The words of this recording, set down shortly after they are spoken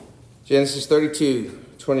Genesis 32,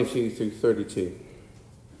 22 through 32.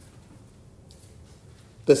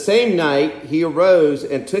 The same night he arose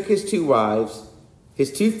and took his 2 wives,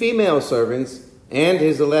 his 2 female servants, and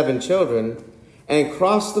his 11 children, and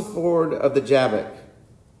crossed the ford of the Jabbok.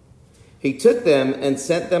 He took them and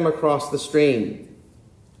sent them across the stream,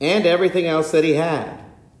 and everything else that he had.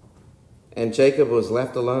 And Jacob was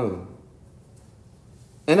left alone.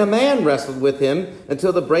 And a man wrestled with him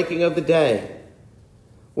until the breaking of the day.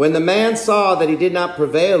 When the man saw that he did not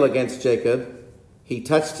prevail against Jacob, he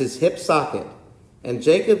touched his hip socket, and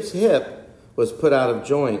Jacob's hip was put out of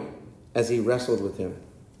joint as he wrestled with him.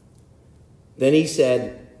 Then he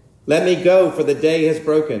said, "Let me go, for the day has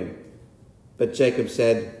broken." But Jacob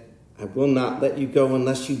said, "I will not let you go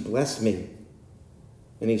unless you bless me."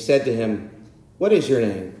 And he said to him, "What is your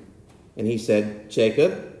name?" And he said,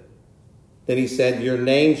 "Jacob." Then he said, "Your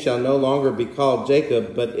name shall no longer be called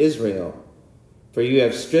Jacob, but Israel, for you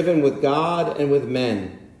have striven with God and with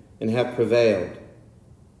men, and have prevailed."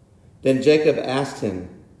 Then Jacob asked him,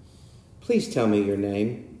 "Please tell me your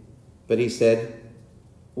name." But he said,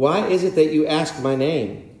 "Why is it that you ask my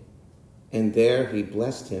name?" And there he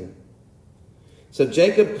blessed him. So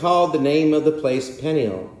Jacob called the name of the place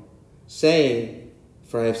Peniel, saying,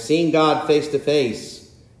 "For I have seen God face to face,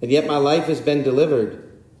 and yet my life has been delivered."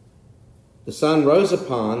 The sun rose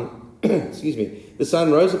upon, the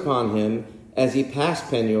sun rose upon him as he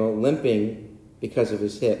passed Peniel, limping because of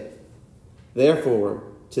his hip. Therefore,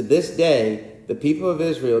 to this day, the people of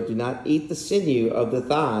Israel do not eat the sinew of the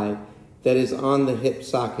thigh that is on the hip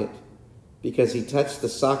socket, because he touched the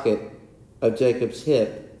socket of Jacob's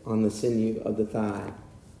hip on the sinew of the thigh.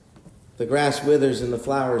 The grass withers and the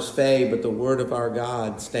flowers fade, but the word of our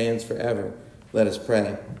God stands forever. Let us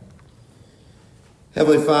pray.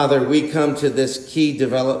 Heavenly Father, we come to this key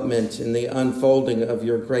development in the unfolding of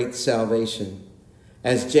your great salvation,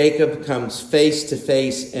 as Jacob comes face to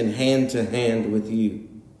face and hand to hand with you.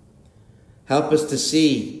 Help us to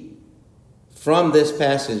see from this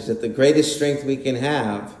passage that the greatest strength we can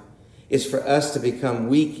have is for us to become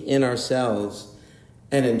weak in ourselves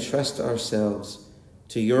and entrust ourselves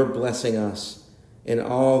to your blessing us in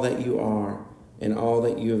all that you are and all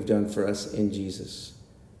that you have done for us in Jesus.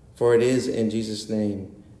 For it is in Jesus'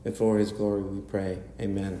 name and for his glory we pray.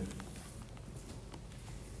 Amen.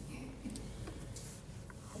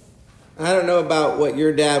 I don't know about what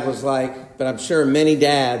your dad was like, but I'm sure many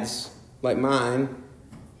dads like mine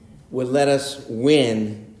would let us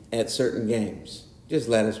win at certain games. Just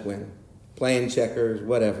let us win. Playing checkers,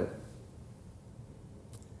 whatever.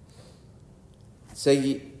 So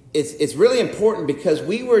it's really important because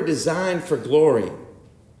we were designed for glory.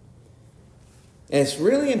 And it's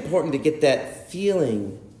really important to get that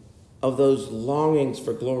feeling of those longings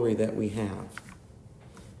for glory that we have.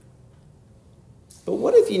 But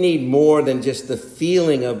what if you need more than just the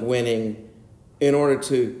feeling of winning in order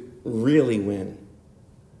to really win?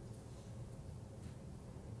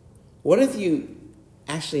 What if you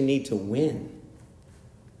actually need to win?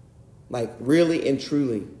 Like really and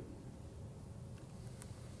truly.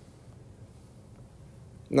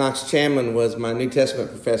 Knox Chamlin was my New Testament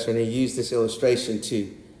professor, and he used this illustration to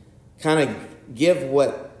kind of give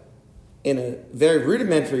what, in a very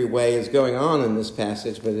rudimentary way, is going on in this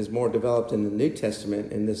passage, but is more developed in the New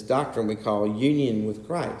Testament in this doctrine we call union with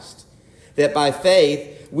Christ. That by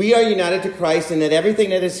faith, we are united to Christ, and that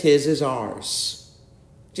everything that is his is ours.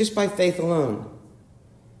 Just by faith alone.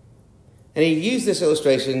 And he used this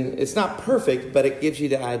illustration. It's not perfect, but it gives you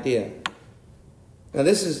the idea. Now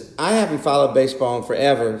I haven't followed baseball in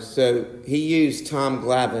forever, so he used Tom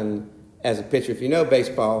Glavine as a pitcher. If you know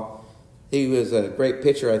baseball, he was a great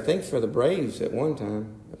pitcher, I think, for the Braves at one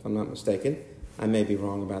time, if I'm not mistaken. I may be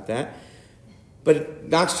wrong about that. But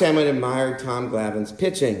Knox Chamlin admired Tom Glavine's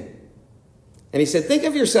pitching. And he said, think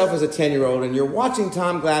of yourself as a 10-year-old, and you're watching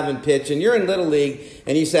Tom Glavine pitch, and you're in Little League,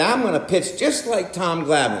 and you say, I'm going to pitch just like Tom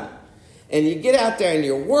Glavine. And you get out there, and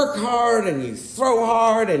you work hard, and you throw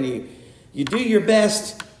hard, and you do your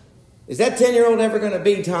best. Is that 10-year-old ever going to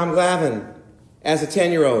be Tom Glavine as a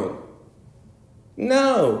 10-year-old?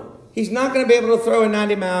 No. He's not going to be able to throw a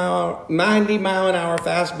 90-mile-an-hour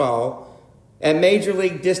fastball at major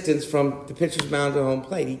league distance from the pitcher's mound to home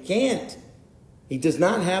plate. He can't. He does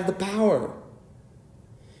not have the power.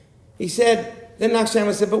 He said, then Knox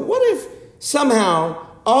Chamlin said, but what if somehow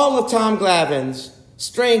all of Tom Glavine's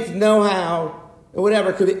strength, know-how, or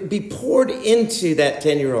whatever could be poured into that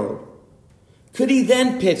 10-year-old? Could he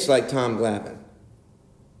then pitch like Tom Glavine?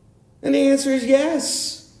 And the answer is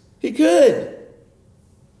yes, he could.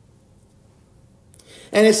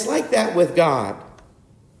 And it's like that with God.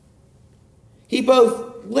 He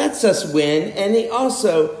both lets us win, and he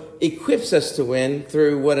also equips us to win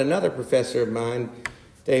through what another professor of mine,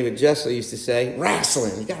 David Jessel, used to say,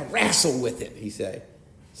 wrestling. You got to wrestle with it, he said,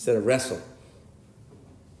 instead of wrestle.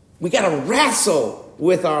 We got to wrestle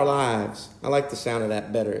with our lives. I like the sound of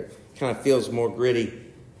that better. It kind of feels more gritty,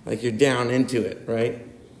 like you're down into it, right?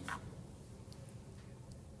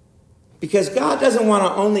 Because God doesn't want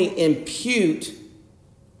to only impute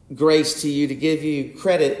grace to you to give you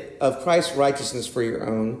credit of Christ's righteousness for your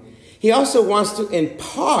own. He also wants to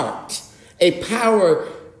impart a power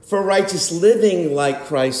for righteous living like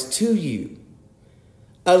Christ to you.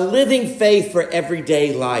 A living faith for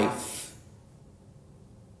everyday life.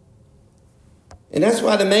 And that's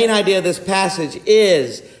why the main idea of this passage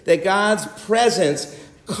is that God's presence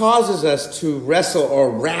causes us to wrestle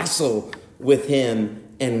or wrestle with him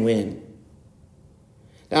and win.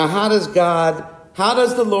 Now, how does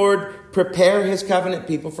the Lord prepare his covenant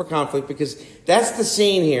people for conflict? Because that's the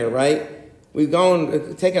scene here, right?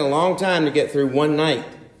 It's taken a long time to get through one night,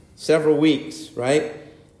 several weeks, right?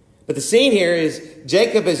 But the scene here is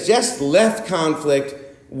Jacob has just left conflict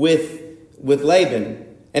with Laban.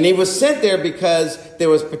 And he was sent there because there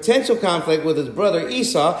was potential conflict with his brother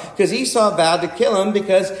Esau, because Esau vowed to kill him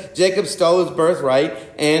because Jacob stole his birthright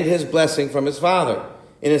and his blessing from his father.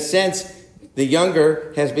 In a sense, the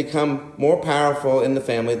younger has become more powerful in the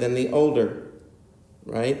family than the older,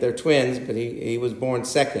 right? They're twins, but he was born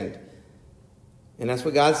second. And that's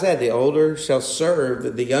what God said. The older shall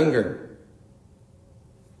serve the younger.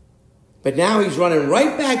 But now he's running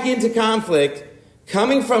right back into conflict,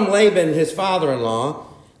 coming from Laban, his father-in-law,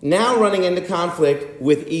 now running into conflict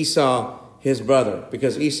with Esau, his brother,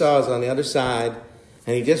 because Esau is on the other side.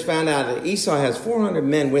 And he just found out that Esau has 400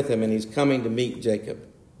 men with him, and he's coming to meet Jacob.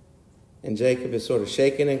 And Jacob is sort of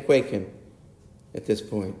shaking and quaking at this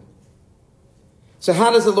point. So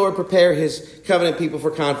how does the Lord prepare his covenant people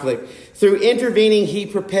for conflict? Through intervening, he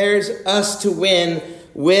prepares us to win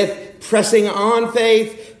with pressing on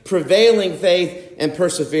faith, prevailing faith, and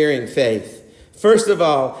persevering faith. First of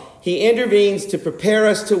all, he intervenes to prepare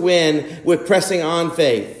us to win with pressing on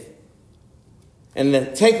faith. And the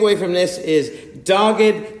takeaway from this is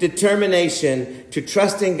dogged determination to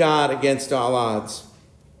trust in God against all odds.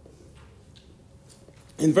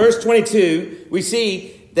 In verse 22, we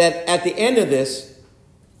see that at the end of this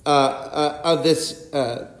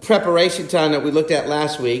preparation time that we looked at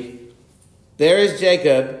last week, there is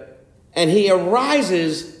Jacob, and he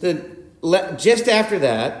arises just after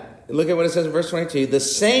that. Look at what it says in verse 22. The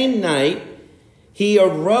same night he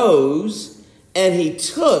arose and he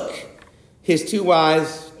took his 2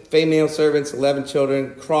 wives, female servants, 11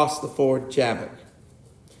 children, crossed the ford Jabbok.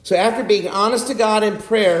 So after being honest to God in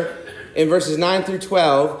prayer in verses 9 through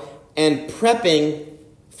 12 and prepping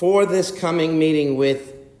for this coming meeting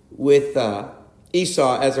with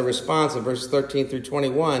Esau as a response in verses 13 through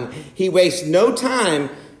 21, he wastes no time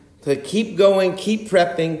to keep going, keep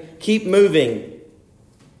prepping, keep moving.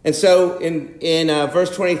 And so in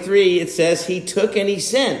verse 23, it says, he took and he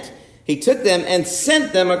sent. He took them and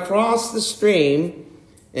sent them across the stream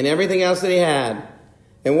and everything else that he had.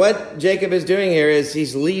 And what Jacob is doing here is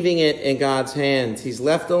he's leaving it in God's hands. He's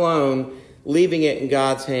left alone, leaving it in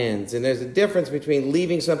God's hands. And there's a difference between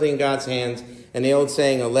leaving something in God's hands and the old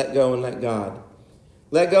saying of let go and let God.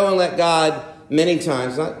 Let go and let God many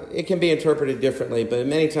times, it can be interpreted differently, but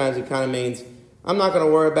many times it kind of means I'm not going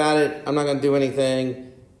to worry about it. I'm not going to do anything.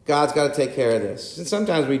 God's got to take care of this. And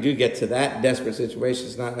sometimes we do get to that desperate situation.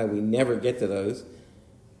 It's not that we never get to those.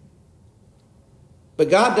 But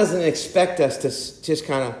God doesn't expect us to just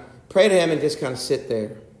kind of pray to him and just kind of sit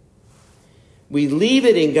there. We leave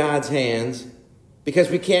it in God's hands because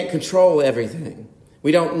we can't control everything.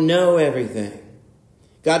 We don't know everything.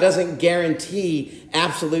 God doesn't guarantee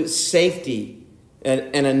absolute safety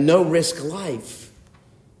and a no-risk life.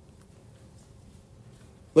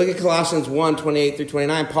 Look at Colossians 1, 28 through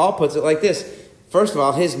 29. Paul puts it like this. First of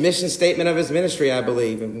all, his mission statement of his ministry, I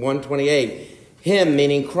believe, in 1:28. Him,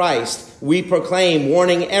 meaning Christ, we proclaim,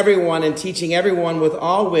 warning everyone and teaching everyone with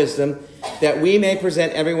all wisdom, that we may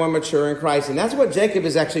present everyone mature in Christ. And that's what Jacob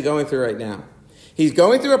is actually going through right now. He's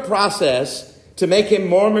going through a process to make him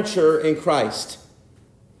more mature in Christ.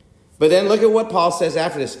 But then look at what Paul says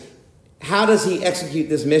after this. How does he execute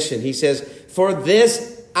this mission? He says, for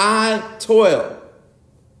this I toil.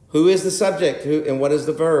 Who is the subject? And what is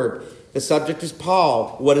the verb? The subject is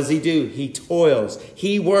Paul. What does he do? He toils.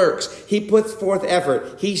 He works. He puts forth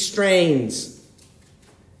effort. He strains.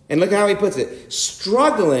 And look how he puts it.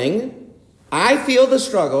 Struggling, I feel the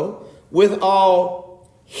struggle with all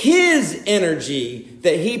his energy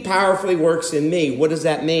that he powerfully works in me. What does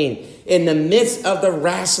that mean? In the midst of the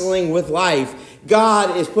wrestling with life,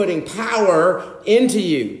 God is putting power into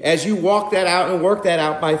you as you walk that out and work that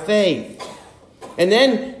out by faith. And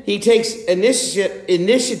then he takes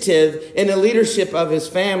initiative in the leadership of his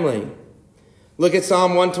family. Look at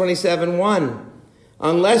Psalm 127:1.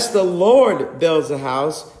 Unless the Lord builds a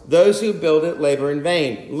house, those who build it labor in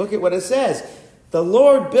vain. Look at what it says. The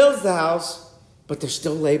Lord builds the house, but there's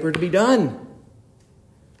still labor to be done.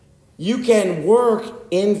 You can work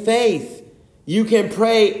in faith. You can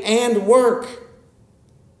pray and work.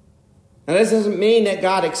 Now, this doesn't mean that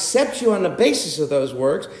God accepts you on the basis of those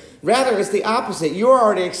works. Rather, it's the opposite. You're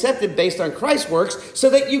already accepted based on Christ's works so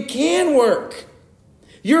that you can work.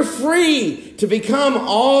 You're free to become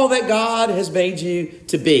all that God has made you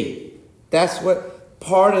to be. That's what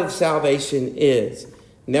part of salvation is.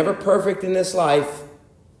 Never perfect in this life,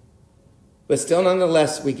 but still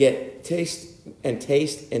nonetheless we get taste and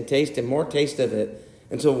taste and taste and more taste of it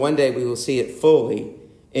until one day we will see it fully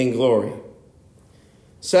in glory.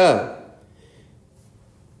 So,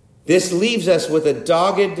 this leaves us with a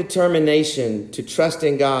dogged determination to trust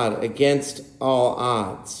in God against all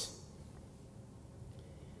odds.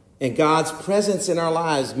 And God's presence in our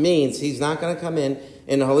lives means he's not going to come in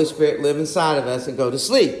and the Holy Spirit live inside of us and go to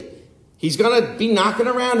sleep. He's going to be knocking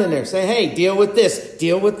around in there, saying, hey, deal with this,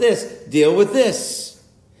 deal with this, deal with this.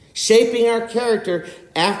 Shaping our character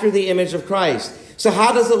after the image of Christ. So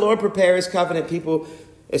how does the Lord prepare his covenant people?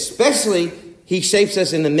 Especially, he shapes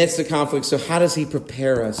us in the midst of conflict. So how does he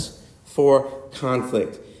prepare us for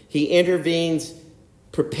conflict? He intervenes,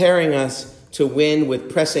 preparing us to win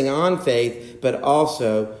with pressing on faith, but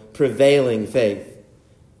also prevailing faith.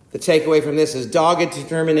 The takeaway from this is dogged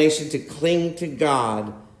determination to cling to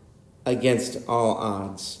God against all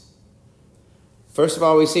odds. First of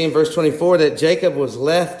all, we see in verse 24 that Jacob was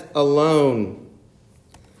left alone.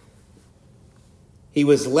 He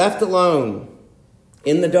was left alone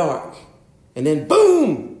in the dark. And then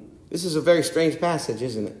boom! This is a very strange passage,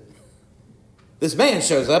 isn't it? This man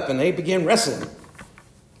shows up and they begin wrestling.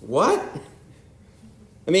 What?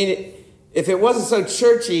 I mean, if it wasn't so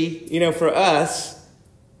churchy, for us,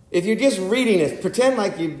 if you're just reading it, pretend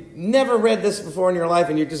like you've never read this before in your life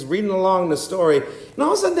and you're just reading along the story, and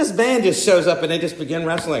all of a sudden this band just shows up and they just begin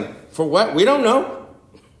wrestling. For what? We don't know.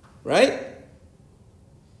 Right?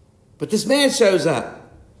 But this man shows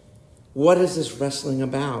up. What is this wrestling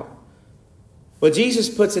about? Well, Jesus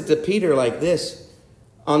puts it to Peter like this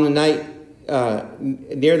on the night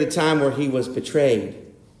near the time where he was betrayed.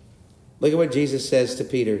 Look at what Jesus says to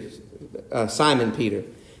Peter, Simon Peter.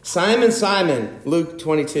 Simon, Simon, Luke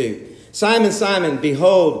 22. Simon, Simon,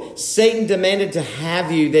 behold, Satan demanded to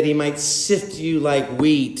have you that he might sift you like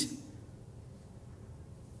wheat.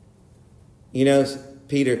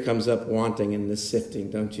 Peter comes up wanting in this sifting,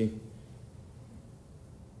 don't you?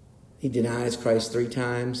 He denies Christ 3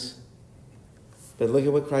 times. But look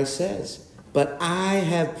at what Christ says. But I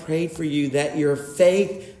have prayed for you that your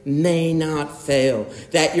faith may not fail.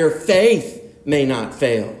 That your faith may not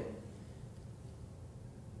fail.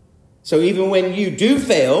 So even when you do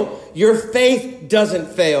fail, your faith doesn't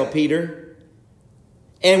fail, Peter.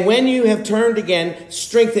 And when you have turned again,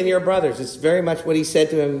 strengthen your brothers. It's very much what he said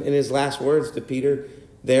to him in his last words to Peter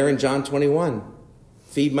there in John 21.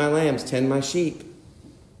 Feed my lambs, tend my sheep.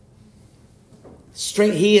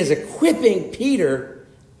 He is equipping Peter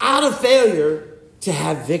out of failure to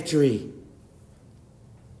have victory.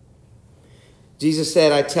 Jesus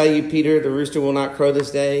said, I tell you, Peter, the rooster will not crow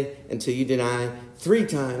this day until you deny 3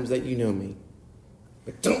 times that you know me.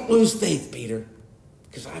 But don't lose faith, Peter,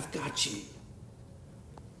 because I've got you.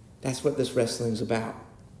 That's what this wrestling's about.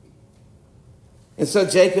 And so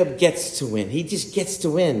Jacob gets to win. He just gets to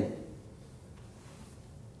win.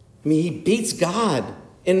 I mean, he beats God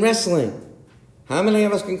in wrestling. How many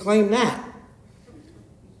of us can claim that?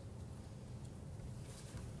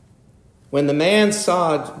 When the man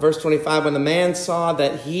saw, verse 25, when the man saw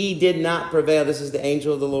that he did not prevail, this is the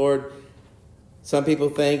angel of the Lord. Some people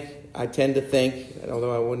think, I tend to think,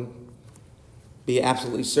 although I wouldn't be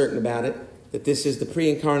absolutely certain about it, that this is the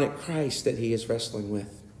pre-incarnate Christ that he is wrestling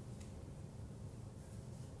with.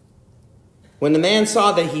 When the man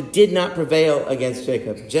saw that he did not prevail against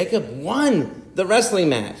Jacob, Jacob won the wrestling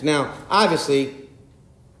match. Now, obviously,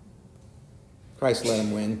 Christ let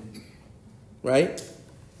him win, right?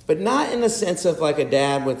 But not in the sense of like a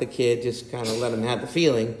dad with a kid, just kind of let him have the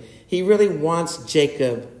feeling. He really wants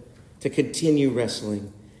Jacob to continue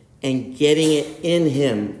wrestling and getting it in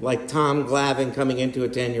him, like Tom Glavine coming into a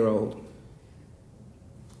 10-year-old.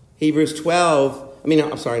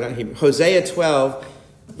 Hosea 12,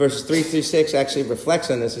 verses 3 through 6 actually reflects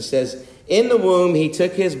on this. It says, in the womb he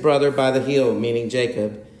took his brother by the heel, meaning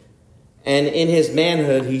Jacob, And in his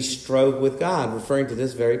manhood, he strove with God, referring to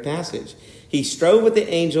this very passage. He strove with the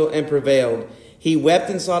angel and prevailed. He wept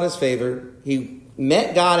and sought his favor. He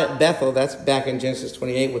met God at Bethel. That's back in Genesis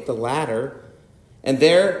 28 with the ladder. And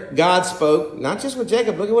there God spoke, not just with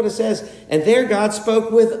Jacob. Look at what it says. And there God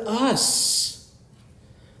spoke with us.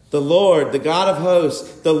 The Lord, the God of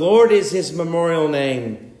hosts. The Lord is his memorial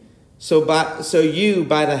name. So you,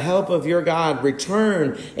 by the help of your God,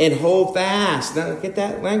 return and hold fast. Now, get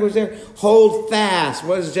that language there? Hold fast.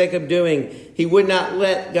 What is Jacob doing? He would not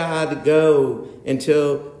let God go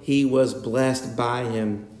until he was blessed by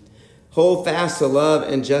him. Hold fast to love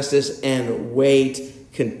and justice and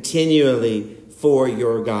wait continually for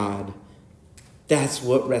your God. That's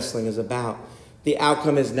what wrestling is about. The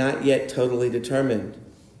outcome is not yet totally determined.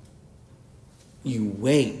 You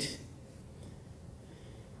wait.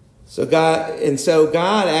 So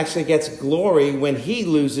God actually gets glory when he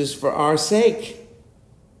loses for our sake.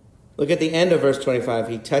 Look at the end of verse 25.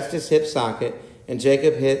 He touched his hip socket, and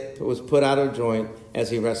Jacob was put out of joint as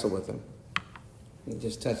he wrestled with him. He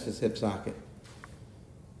just touched his hip socket.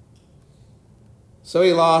 So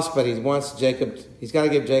he lost, but he's got to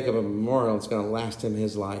give Jacob a memorial. It's going to last him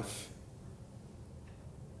his life.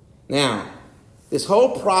 Now, this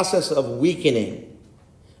whole process of weakening,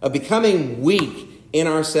 of becoming weak in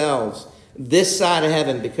ourselves, this side of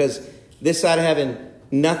heaven, because this side of heaven,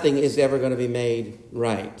 nothing is ever going to be made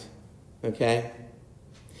right. Okay?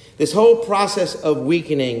 This whole process of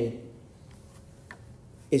weakening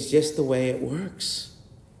is just the way it works.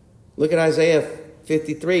 Look at Isaiah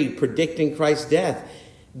 53, predicting Christ's death.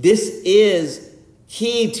 This is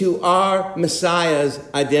key to our Messiah's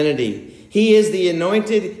identity. He is the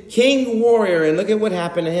anointed king warrior, and look at what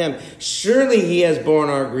happened to him. Surely he has borne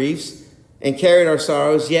our griefs and carried our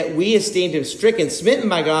sorrows, yet we esteemed him stricken, smitten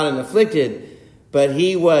by God, and afflicted. But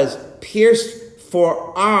he was pierced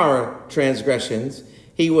for our transgressions.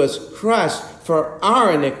 He was crushed for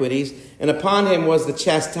our iniquities, and upon him was the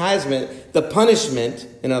chastisement, the punishment,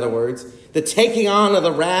 in other words, the taking on of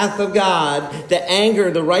the wrath of God, the anger,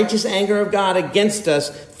 the righteous anger of God against us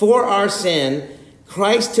for our sin.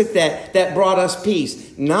 Christ took that brought us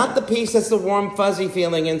peace. Not the peace that's the warm, fuzzy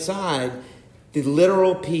feeling inside, the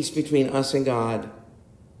literal peace between us and God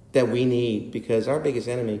that we need, because our biggest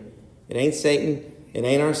enemy, it ain't Satan, it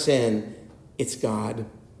ain't our sin, it's God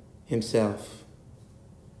himself.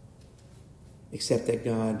 Except that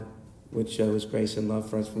God would show his grace and love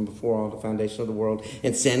for us from before all the foundation of the world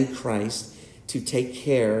and send Christ to take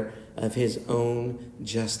care of his own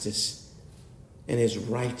justice and his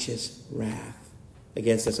righteous wrath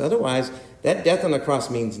against us. Otherwise, that death on the cross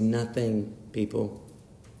means nothing, people.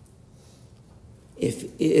 If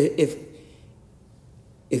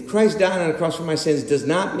Christ died on the cross for my sins does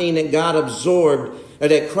not mean that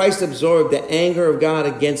that Christ absorbed the anger of God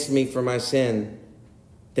against me for my sin,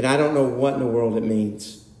 then I don't know what in the world it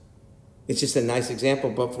means. It's just a nice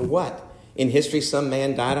example, but for what? In history, some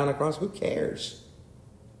man died on a cross. Who cares?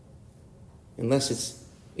 Unless it's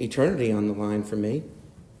eternity on the line for me,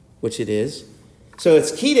 which it is. So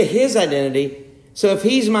it's key to his identity. So if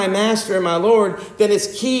he's my master and my Lord, then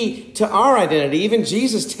it's key to our identity. Even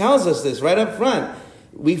Jesus tells us this right up front.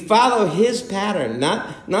 We follow his pattern,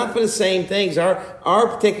 not for the same things.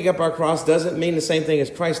 Our taking up our cross doesn't mean the same thing as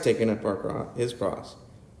Christ taking up his cross.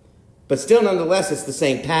 But still, nonetheless, it's the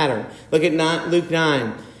same pattern. Look at Luke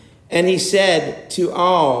 9. And he said to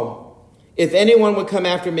all, if anyone would come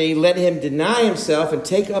after me, let him deny himself and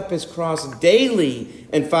take up his cross daily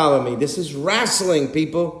and follow me. This is wrestling,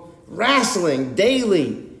 people. Wrestling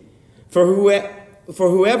daily. For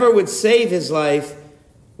whoever would save his life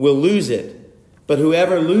will lose it. But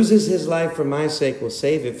whoever loses his life for my sake will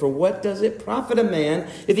save it. For what does it profit a man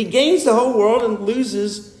if he gains the whole world and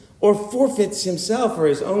loses or forfeits himself or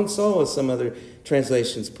his own soul, as some other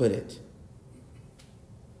translations put it?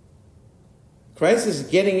 Christ is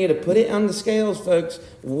getting you to put it on the scales, folks.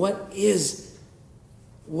 What is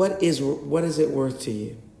it worth to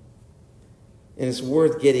you? And it's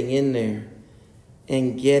worth getting in there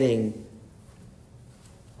and getting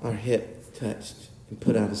our hip touched and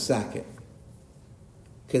put out of socket.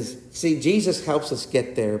 Because, see, Jesus helps us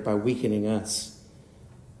get there by weakening us.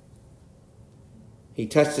 He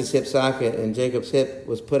touched his hip socket, and Jacob's hip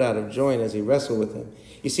was put out of joint as he wrestled with him.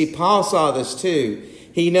 You see, Paul saw this too.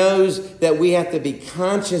 He knows that we have to be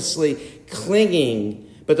consciously clinging.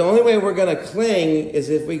 But the only way we're going to cling is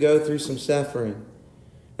if we go through some suffering.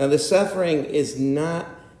 Now, the suffering is not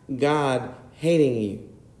God hating you.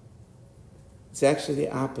 It's actually the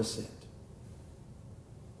opposite.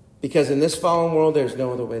 Because in this fallen world, there's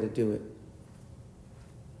no other way to do it.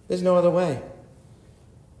 There's no other way.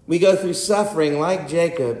 We go through suffering like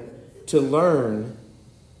Jacob to learn,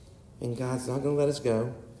 and God's not going to let us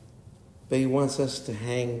go, but he wants us to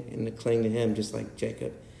hang and to cling to him just like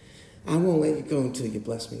Jacob. I won't let you go until you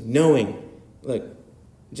bless me. Knowing, look,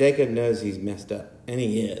 Jacob knows he's messed up, and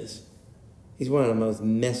he is. He's one of the most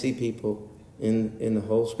messy people in the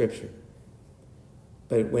whole scripture.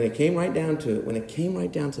 But when it came right down to it, when it came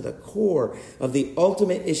right down to the core of the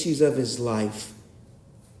ultimate issues of his life,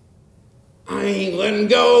 I ain't letting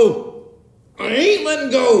go. I ain't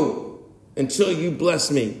letting go until you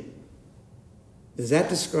bless me. Does that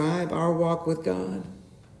describe our walk with God?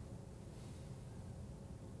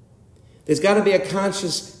 There's got to be a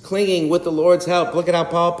conscious clinging with the Lord's help. Look at how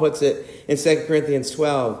Paul puts it in 2 Corinthians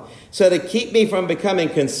 12. So to keep me from becoming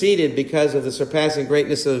conceited because of the surpassing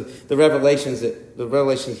greatness of the revelations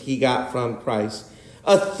he got from Christ,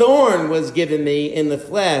 a thorn was given me in the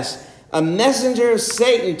flesh, a messenger of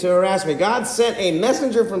Satan to harass me. God sent a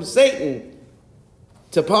messenger from Satan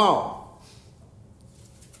to Paul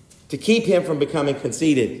to keep him from becoming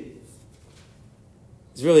conceited.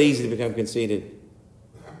 It's really easy to become conceited,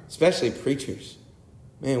 especially preachers.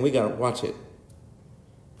 Man, we got to watch it.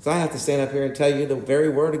 So I have to stand up here and tell you the very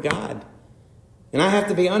word of God. And I have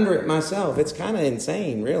to be under it myself. It's kind of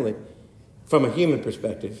insane, really, from a human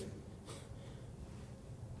perspective.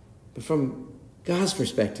 But from God's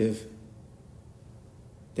perspective,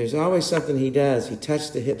 there's always something he does. He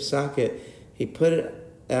touched the hip socket. He put it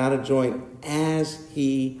out of joint as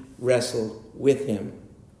he wrestled with him.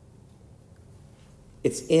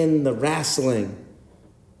 It's in the wrestling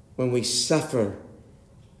when we suffer.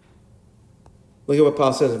 Look at what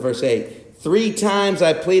Paul says in verse 8. 3 times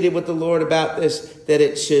I pleaded with the Lord about this, that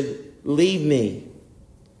it should leave me.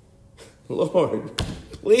 Lord,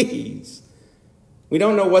 please. We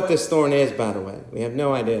don't know what this thorn is, by the way. We have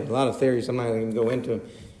no idea. A lot of theories. I'm not going to go into them.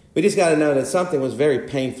 We just got to know that something was very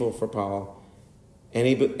painful for Paul. And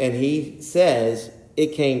he says it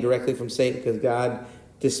came directly from Satan because God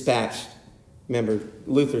dispatched. Remember,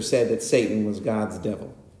 Luther said that Satan was God's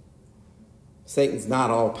devil. Satan's not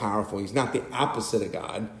all powerful. He's not the opposite of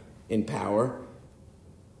God in power.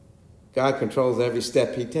 God controls every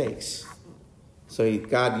step he takes. So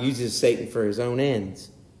God uses Satan for his own ends,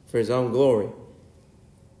 for his own glory.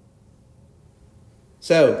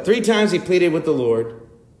 So 3 times he pleaded with the Lord,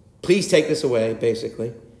 please take this away,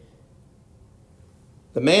 basically.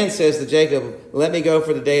 The man says to Jacob, let me go,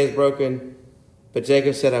 for the day is broken. But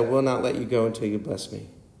Jacob said, I will not let you go until you bless me.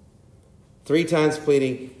 3 times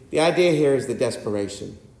pleading. The idea here is the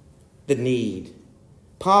desperation, the need.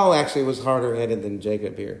 Paul actually was harder headed than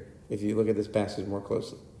Jacob here, if you look at this passage more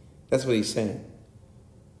closely. That's what he's saying.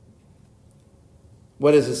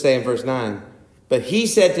 What does it say in verse 9? But he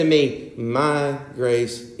said to me, my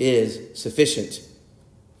grace is sufficient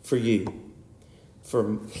for you. For,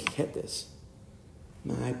 get this,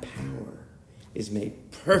 my power is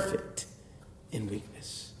made perfect in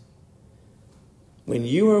weakness. When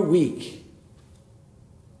you are weak,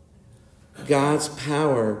 God's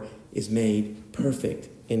power is made perfect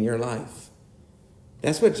in your life.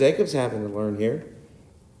 That's what Jacob's having to learn here.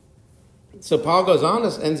 So Paul goes on,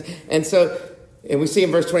 and we see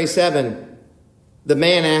in verse 27, the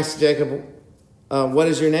man asked Jacob, what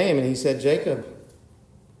is your name? And he said, Jacob.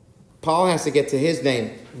 Paul has to get to his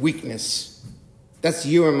name, weakness. That's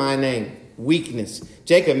you and my name, weakness.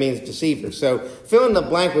 Jacob means deceiver. So fill in the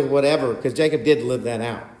blank with whatever, because Jacob did live that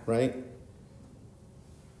out, right?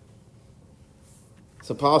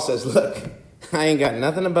 So Paul says, look, I ain't got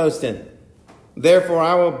nothing to boast in. Therefore,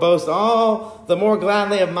 I will boast all the more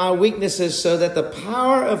gladly of my weaknesses so that the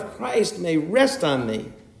power of Christ may rest on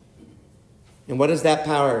me. And what is that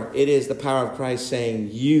power? It is the power of Christ saying,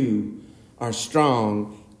 you are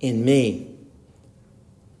strong in me.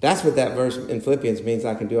 That's what that verse in Philippians means.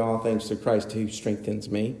 I can do all things through Christ who strengthens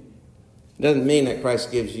me. It doesn't mean that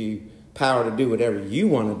Christ gives you power to do whatever you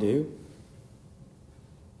want to do.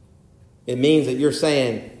 It means that you're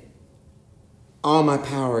saying, all my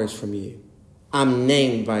power is from you. I'm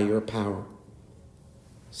named by your power.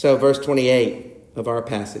 So verse 28 of our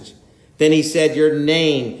passage. Then he said, your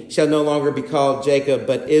name shall no longer be called Jacob,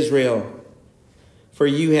 but Israel. For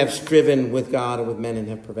you have striven with God and with men and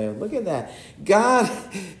have prevailed. Look at that.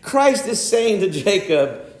 Christ is saying to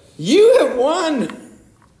Jacob, you have won.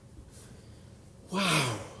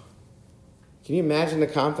 Wow. Can you imagine the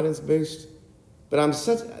confidence boost? But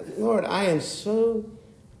Lord, I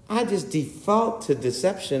just default to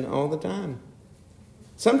deception all the time.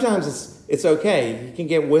 Sometimes it's okay. You can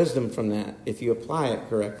get wisdom from that if you apply it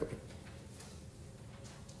correctly.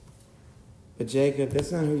 But Jacob,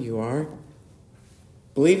 that's not who you are.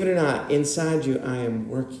 Believe it or not, inside you I am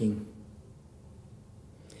working.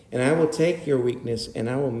 And I will take your weakness and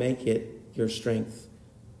I will make it your strength,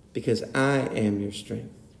 because I am your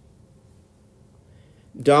strength.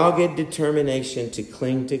 Dogged determination to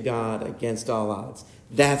cling to God against all odds.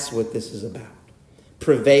 That's what this is about.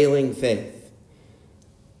 Prevailing faith.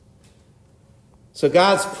 So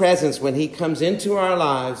God's presence, when he comes into our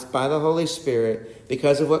lives by the Holy Spirit,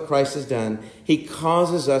 because of what Christ has done, he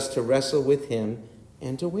causes us to wrestle with him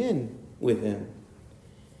and to win with him.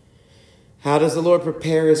 How does the Lord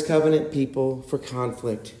prepare his covenant people for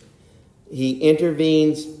conflict? He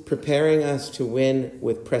intervenes, preparing us to win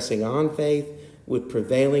with pressing on faith, with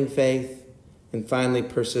prevailing faith, and finally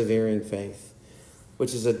persevering faith,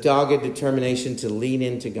 which is a dogged determination to lean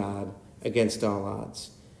into God against all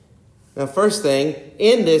odds. Now, first thing,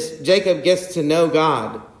 in this, Jacob gets to know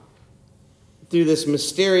God through this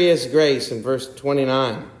mysterious grace in verse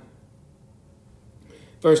 29.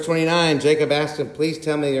 Verse 29, Jacob asked him, please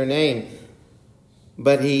tell me your name.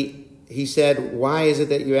 But he said, why is it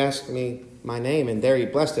that you ask me my name? And there he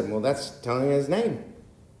blessed him. Well, that's telling him his name.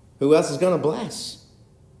 Who else is going to bless?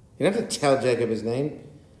 You don't have to tell Jacob his name.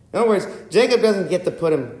 In other words, Jacob doesn't get to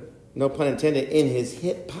put him, no pun intended, in his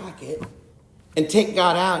hip pocket and take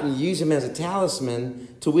God out and use him as a talisman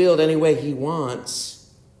to wield any way he wants.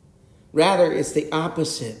 Rather, it's the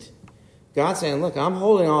opposite. God's saying, look, I'm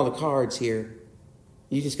holding all the cards here.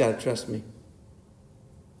 You just got to trust me.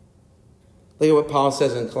 Look at what Paul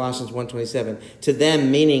says in Colossians 1:27. To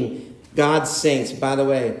them, meaning God's saints. By the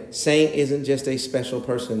way, saint isn't just a special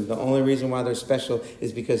person. The only reason why they're special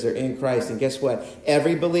is because they're in Christ. And guess what?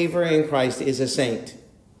 Every believer in Christ is a saint.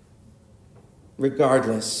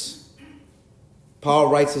 Regardless.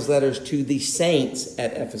 Paul writes his letters to the saints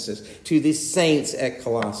at Ephesus, to the saints at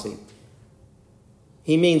Colossae.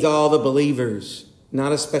 He means all the believers,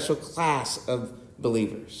 not a special class of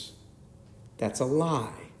believers. That's a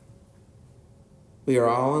lie. We are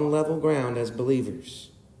all on level ground as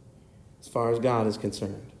believers, as far as God is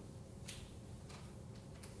concerned.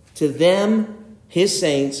 To them, his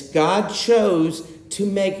saints, God chose to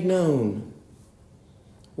make known.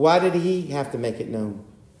 Why did he have to make it known?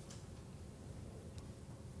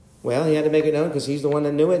 Well, he had to make it known because he's the one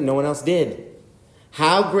that knew it and no one else did.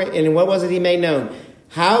 How great, and what was it he made known?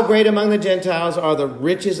 How great among the Gentiles are the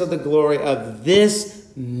riches of the glory of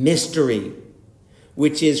this mystery,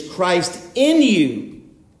 which is Christ in you,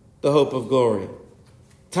 the hope of glory.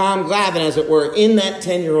 Tom Glavine, as it were, in that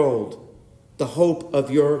 10-year-old, the hope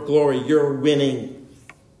of your glory, your winning.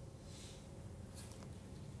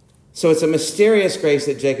 So it's a mysterious grace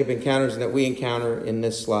that Jacob encounters and that we encounter in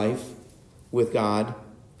this life with God.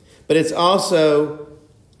 But it's also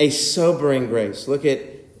a sobering grace. Look at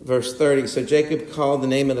verse 30. So Jacob called the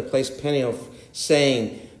name of the place Peniel,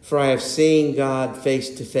 saying, for I have seen God face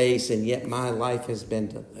to face, and yet my life has been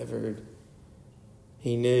delivered.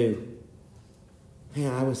 He knew.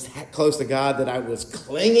 Man, I was that close to God that I was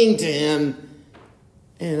clinging to him.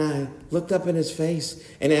 And I looked up in his face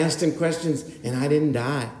and asked him questions, and I didn't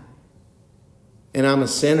die. And I'm a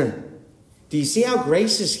sinner. Do you see how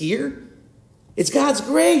grace is here? It's God's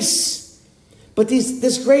grace. But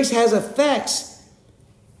this grace has effects.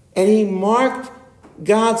 And he marked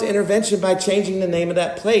God's intervention by changing the name of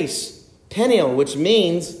that place. Peniel, which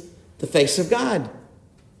means the face of God.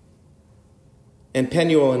 And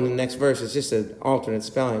Penuel in the next verse is just an alternate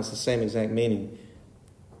spelling. It's the same exact meaning.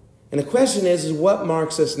 And the question is what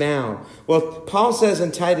marks us now? Well, Paul says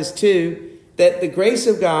in Titus 2 that the grace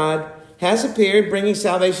of God has appeared, bringing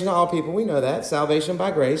salvation to all people. We know that, salvation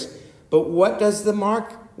by grace. But what does the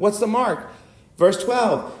mark? What's the mark? Verse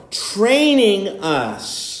 12, training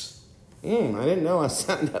us. I didn't know I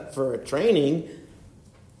signed up for a training.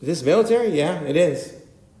 Is this military? Yeah, it is.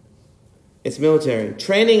 It's military.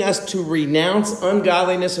 Training us to renounce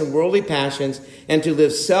ungodliness and worldly passions and to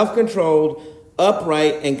live self-controlled,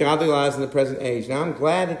 upright, and godly lives in the present age. Now, I'm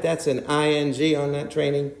glad that that's an ing on that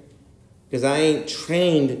training because I ain't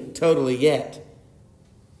trained totally yet.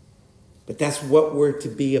 But that's what we're to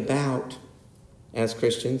be about as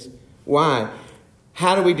Christians. Why?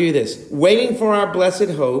 How do we do this? Waiting for our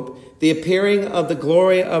blessed hope, the appearing of the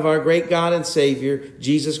glory of our great God and Savior,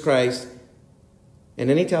 Jesus Christ. And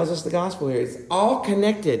then he tells us the gospel here. It's all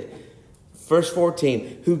connected. Verse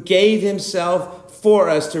 14, who gave himself for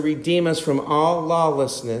us to redeem us from all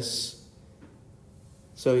lawlessness.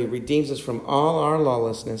 So he redeems us from all our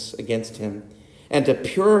lawlessness against him. And to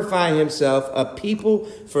purify himself a people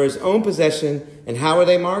for his own possession. And how are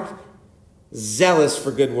they marked? Zealous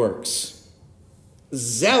for good works.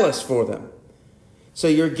 Zealous for them. So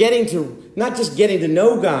you're getting to, not just getting to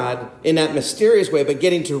know God in that mysterious way, but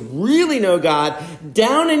getting to really know God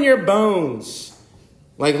down in your bones.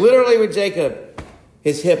 Like literally with Jacob.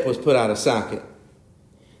 his hip was put out of socket.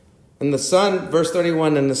 And the sun, verse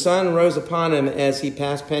 31, and the sun rose upon him as he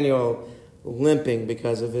passed Peniel, limping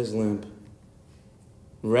because of his limp.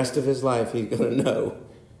 The rest of his life, he's going to know,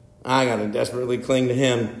 I got to desperately cling to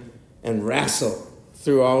him and wrestle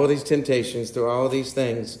through all of these temptations, through all of these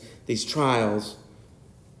things, these trials.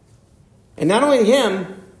 And not only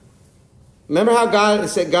him, remember how God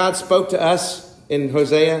said God spoke to us in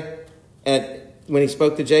Hosea when he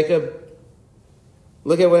spoke to Jacob?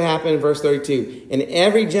 Look at what happened in verse 32. And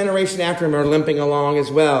every generation after him are limping along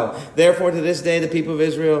as well. Therefore, to this day, the people of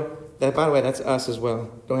Israel, that, by the way, that's us as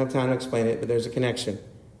well. Don't have time to explain it, but there's a connection.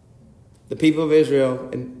 The people of Israel,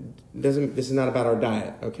 and this is not about our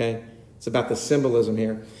diet, okay? It's about the symbolism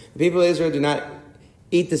here. The people of Israel do not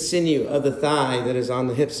eat the sinew of the thigh that is on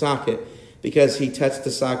the hip socket, because he touched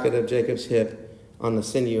the socket of Jacob's hip on the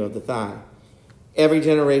sinew of the thigh. Every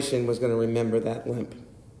generation was going to remember that limp.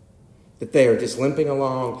 That they are just limping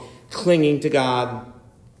along, clinging to God.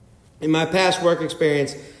 In my past work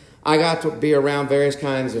experience, I got to be around various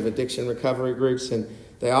kinds of addiction recovery groups, and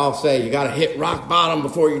they all say, you got to hit rock bottom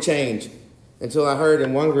before you change. Until I heard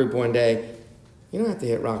in one group one day, you don't have to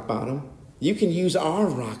hit rock bottom. You can use our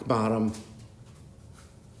rock bottom.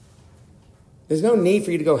 There's no need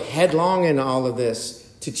for you to go headlong into all of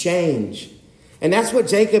this to change. And that's what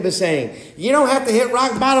Jacob is saying. You don't have to hit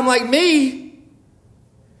rock bottom like me.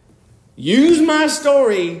 Use my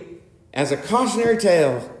story as a cautionary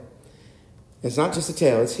tale. It's not just a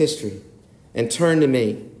tale, it's history. And turn to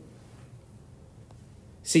me.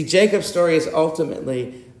 See, Jacob's story is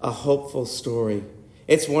ultimately a hopeful story.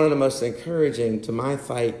 It's one of the most encouraging to my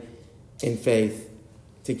fight in faith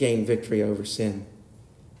to gain victory over sin.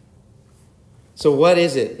 So what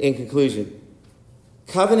is it in conclusion?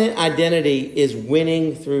 Covenant identity is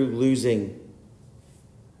winning through losing.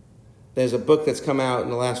 There's a book that's come out in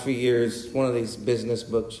the last few years, one of these business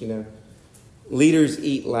books, Leaders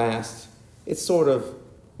Eat Last. It's sort of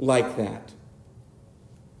like that.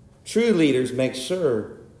 True leaders make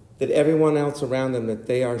sure that everyone else around them that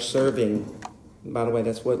they are serving. And by the way,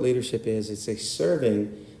 that's what leadership is. It's a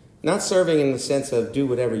serving, not serving in the sense of do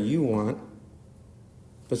whatever you want,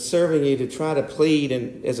 but serving you to try to plead,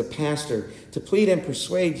 and as a pastor, to plead and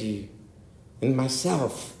persuade you, and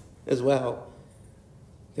myself as well,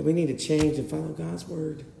 that we need to change and follow God's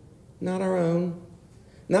word, not our own.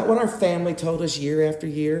 Not what our family told us year after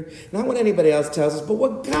year, not what anybody else tells us, but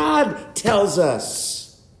what God tells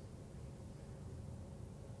us.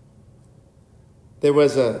 There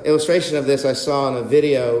was an illustration of this I saw in a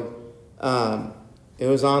video. It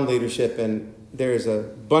was on leadership, and there's a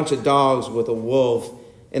bunch of dogs with a wolf,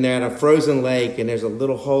 and they're at a frozen lake, and there's a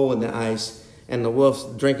little hole in the ice, and the wolf's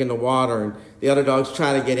drinking the water, and the other dogs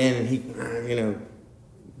try to get in, and he,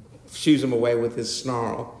 shoos them away with his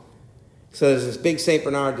snarl. So there's this big St.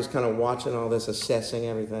 Bernard just kind of watching all this, assessing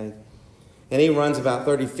everything. And he runs about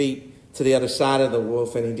 30 feet to the other side of the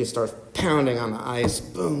wolf, and he just starts pounding on the ice.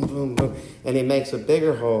 Boom, boom, boom. And he makes a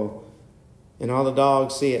bigger hole. And all the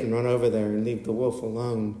dogs see it and run over there and leave the wolf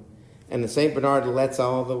alone. And the St. Bernard lets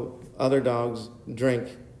all the other dogs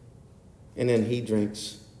drink. And then he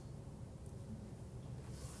drinks.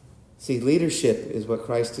 See, leadership is what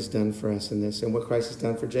Christ has done for us in this, and what Christ has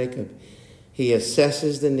done for Jacob. He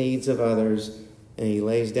assesses the needs of others, and he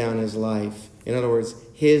lays down his life. In other words,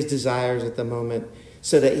 his desires at the moment,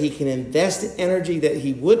 so that he can invest energy that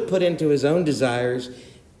he would put into his own desires,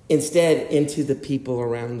 instead into the people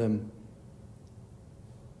around him,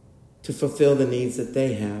 to fulfill the needs that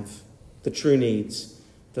they have, the true needs.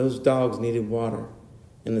 Those dogs needed water,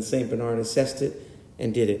 and the St. Bernard assessed it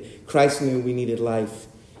and did it. Christ knew we needed life.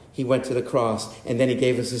 He went to the cross, and then he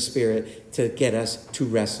gave us his Spirit to get us to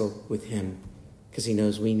wrestle with him, because he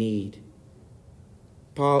knows we need.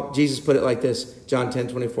 Jesus put it like this, John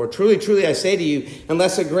 10:24. Truly, truly, I say to you,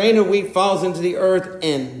 unless a grain of wheat falls into the earth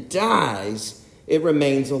and dies, it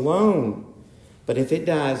remains alone. But if it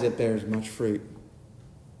dies, it bears much fruit.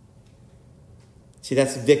 See,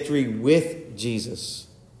 that's victory with Jesus.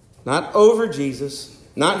 Not over Jesus,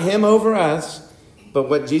 not him over us. But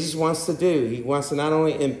what Jesus wants to do, he wants to not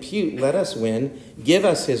only impute, let us win, give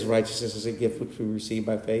us his righteousness as a gift which we receive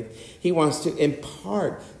by faith. He wants to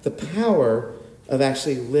impart the power of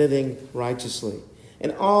actually living righteously.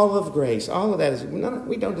 And all of grace, all of that is,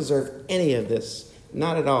 we don't deserve any of this.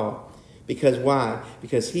 Not at all. Because why?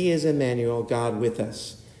 Because he is Emmanuel, God with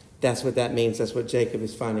us. That's what that means. That's what Jacob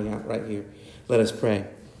is finding out right here. Let us pray.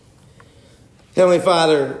 Heavenly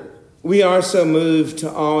Father, we are so moved to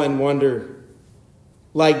awe and wonder,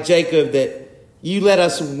 like Jacob, that you let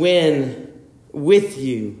us win with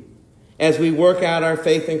you as we work out our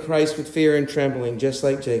faith in Christ with fear and trembling, just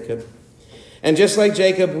like Jacob. And just like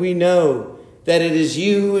Jacob, we know that it is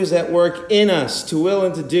you who is at work in us to will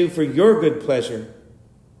and to do for your good pleasure.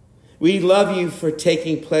 We love you for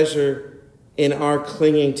taking pleasure in our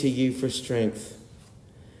clinging to you for strength.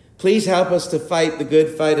 Please help us to fight the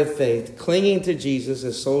good fight of faith, clinging to Jesus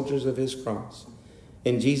as soldiers of his cross.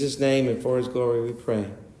 In Jesus' name and for his glory we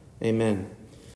pray. Amen.